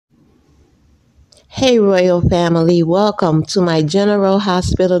Hey, Royal Family, welcome to my General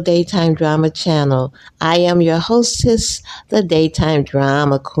Hospital Daytime Drama channel. I am your hostess, the Daytime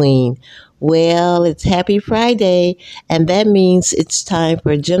Drama Queen. Well, it's Happy Friday, and that means it's time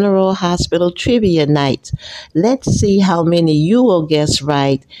for General Hospital Trivia Night. Let's see how many you will guess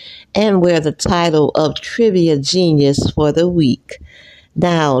right and wear the title of Trivia Genius for the week.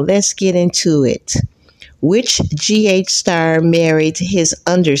 Now, let's get into it. Which GH star married his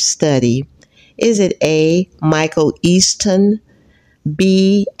understudy? Is it A. Michael Easton,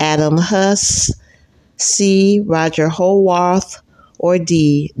 B. Adam Huss, C. Roger Howarth, or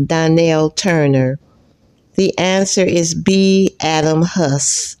D. Donnell Turner? The answer is B. Adam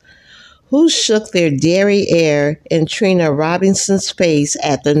Huss. Who shook their derriere in Trina Robinson's face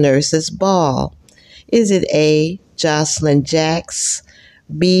at the nurses' ball? Is it A. Jocelyn Jacks,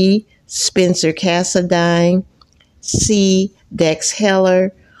 B. Spencer Cassadine, C. Dex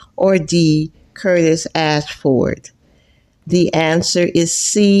Heller, or D. Curtis Ashford? The answer is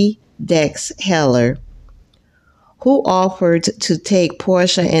C. Dex Heller. Who offered to take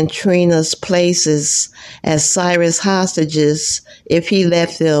Portia and Trina's places as Cyrus hostages if he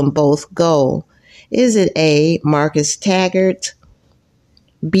let them both go? Is it A. Marcus Taggart,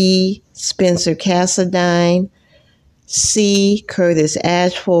 B. Spencer Cassadine, C. Curtis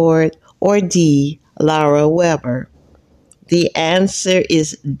Ashford, or D. Laura Weber? The answer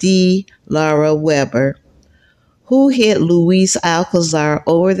is D. Laura Weber. Who hit Luis Alcazar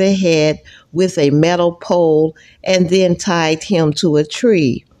over the head with a metal pole and then tied him to a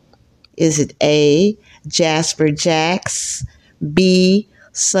tree? Is it A. Jasper Jacks, B.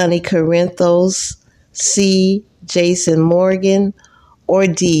 Sonny Corinthos, C. Jason Morgan, or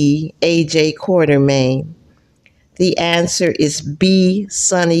D. A.J. Quartermain? The answer is B.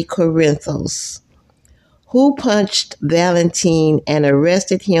 Sonny Corinthos. Who punched Valentine and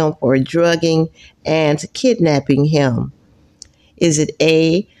arrested him for drugging and kidnapping him? Is it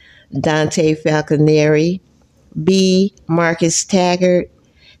A. Dante Falconeri, B. Marcus Taggart,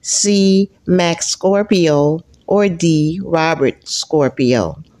 C. Max Scorpio, or D. Robert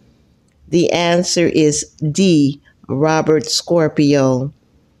Scorpio? The answer is D. Robert Scorpio.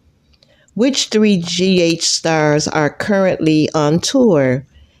 Which three GH stars are currently on tour?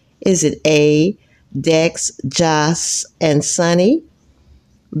 Is it A. Dex, Joss, and Sonny,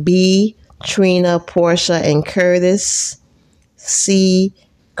 B. Trina, Portia, and Curtis, C.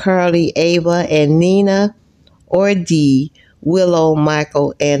 Carly, Ava, and Nina, or D. Willow,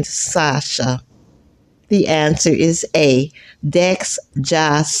 Michael, and Sasha? The answer is A. Dex,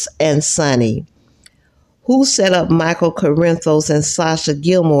 Joss, and Sonny. Who set up Michael Corinthos and Sasha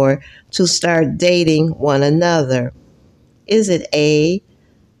Gilmore to start dating one another? Is it A.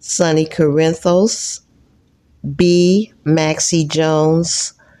 Sonny Corinthos, B. Maxie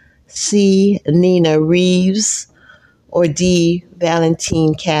Jones, C. Nina Reeves, or D.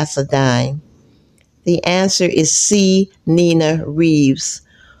 Valentine Cassadine? The answer is C. Nina Reeves.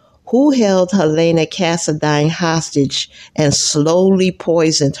 Who held Helena Cassadine hostage and slowly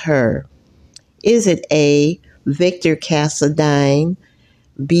poisoned her? Is it A. Victor Cassadine,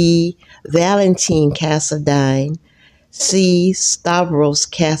 B. Valentine Cassadine, C. Stavros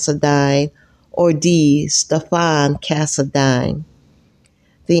Cassadine, or D. Stefan Cassadine?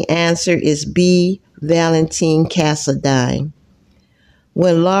 The answer is B. Valentine Cassadine.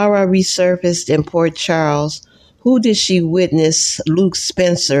 When Laura resurfaced in Port Charles, who did she witness Luke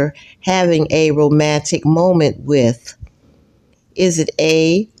Spencer having a romantic moment with? Is it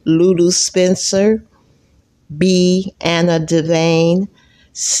A. Lulu Spencer, B. Anna Devane,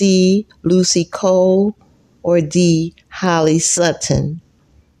 C. Lucy Cole, or D. Holly Sutton?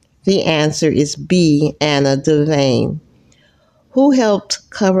 The answer is B. Anna Devane. Who helped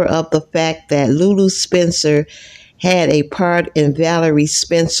cover up the fact that Lulu Spencer had a part in Valerie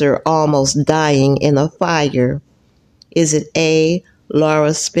Spencer almost dying in a fire? Is it A.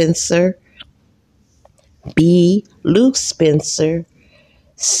 Laura Spencer, B. Luke Spencer,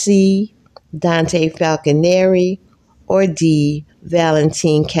 C. Dante Falconeri, or D.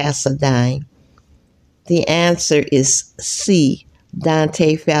 Valentine Cassadine? The answer is C.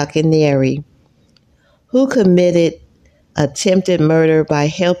 Dante Falconeri. Who committed attempted murder by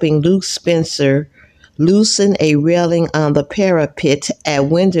helping Luke Spencer loosen a railing on the parapet at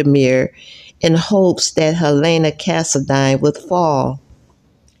Windermere in hopes that Helena Cassadine would fall?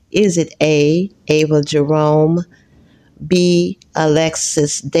 Is it A. Ava Jerome, B.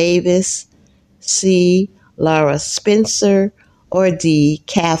 Alexis Davis, C. Laura Spencer, or D.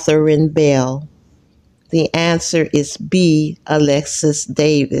 Catherine Bell? The answer is B. Alexis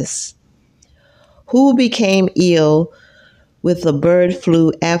Davis. Who became ill with the bird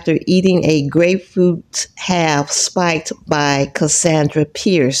flu after eating a grapefruit half spiked by Cassandra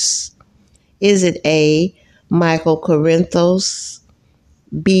Pierce? Is it A, Michael Corinthos,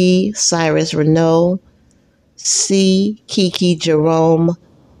 B, Cyrus Renault, C, Kiki Jerome,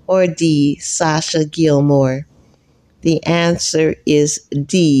 or D, Sasha Gilmore? The answer is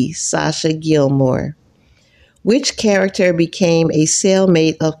D, Sasha Gilmore. Which character became a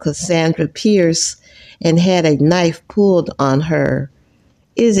cellmate of Cassandra Pierce and had a knife pulled on her?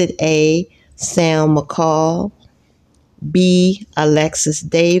 Is it A, Sam McCall, B, Alexis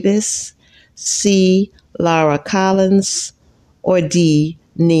Davis, C, Laura Collins, or D,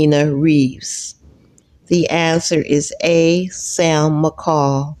 Nina Reeves? The answer is A, Sam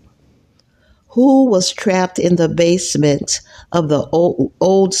McCall. Who was trapped in the basement of the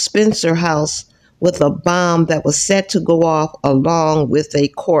old Spencer house with a bomb that was set to go off along with a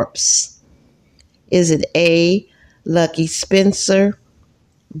corpse? Is it A, Lucky Spencer,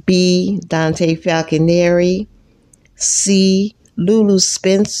 B, Dante Falconeri, C, Lulu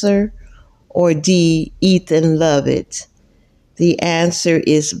Spencer, or D, Ethan Lovett? The answer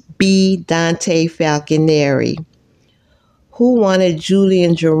is B, Dante Falconeri. Who wanted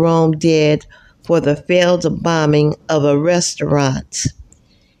Julian Jerome dead for the failed bombing of a restaurant?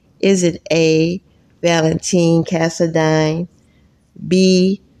 Is it A, Valentine Cassadine,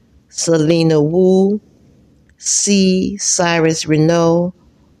 B, Selena Wu, C, Cyrus Renault,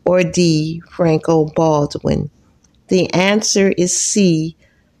 or D, Franco Baldwin? The answer is C,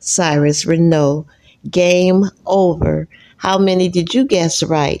 Cyrus Renault. Game over. How many did you guess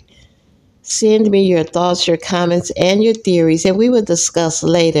right? Send me your thoughts, your comments, and your theories, and we will discuss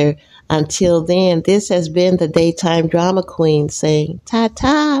later. Until then, this has been the Daytime Drama Queen saying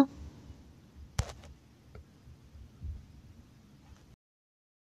ta-ta.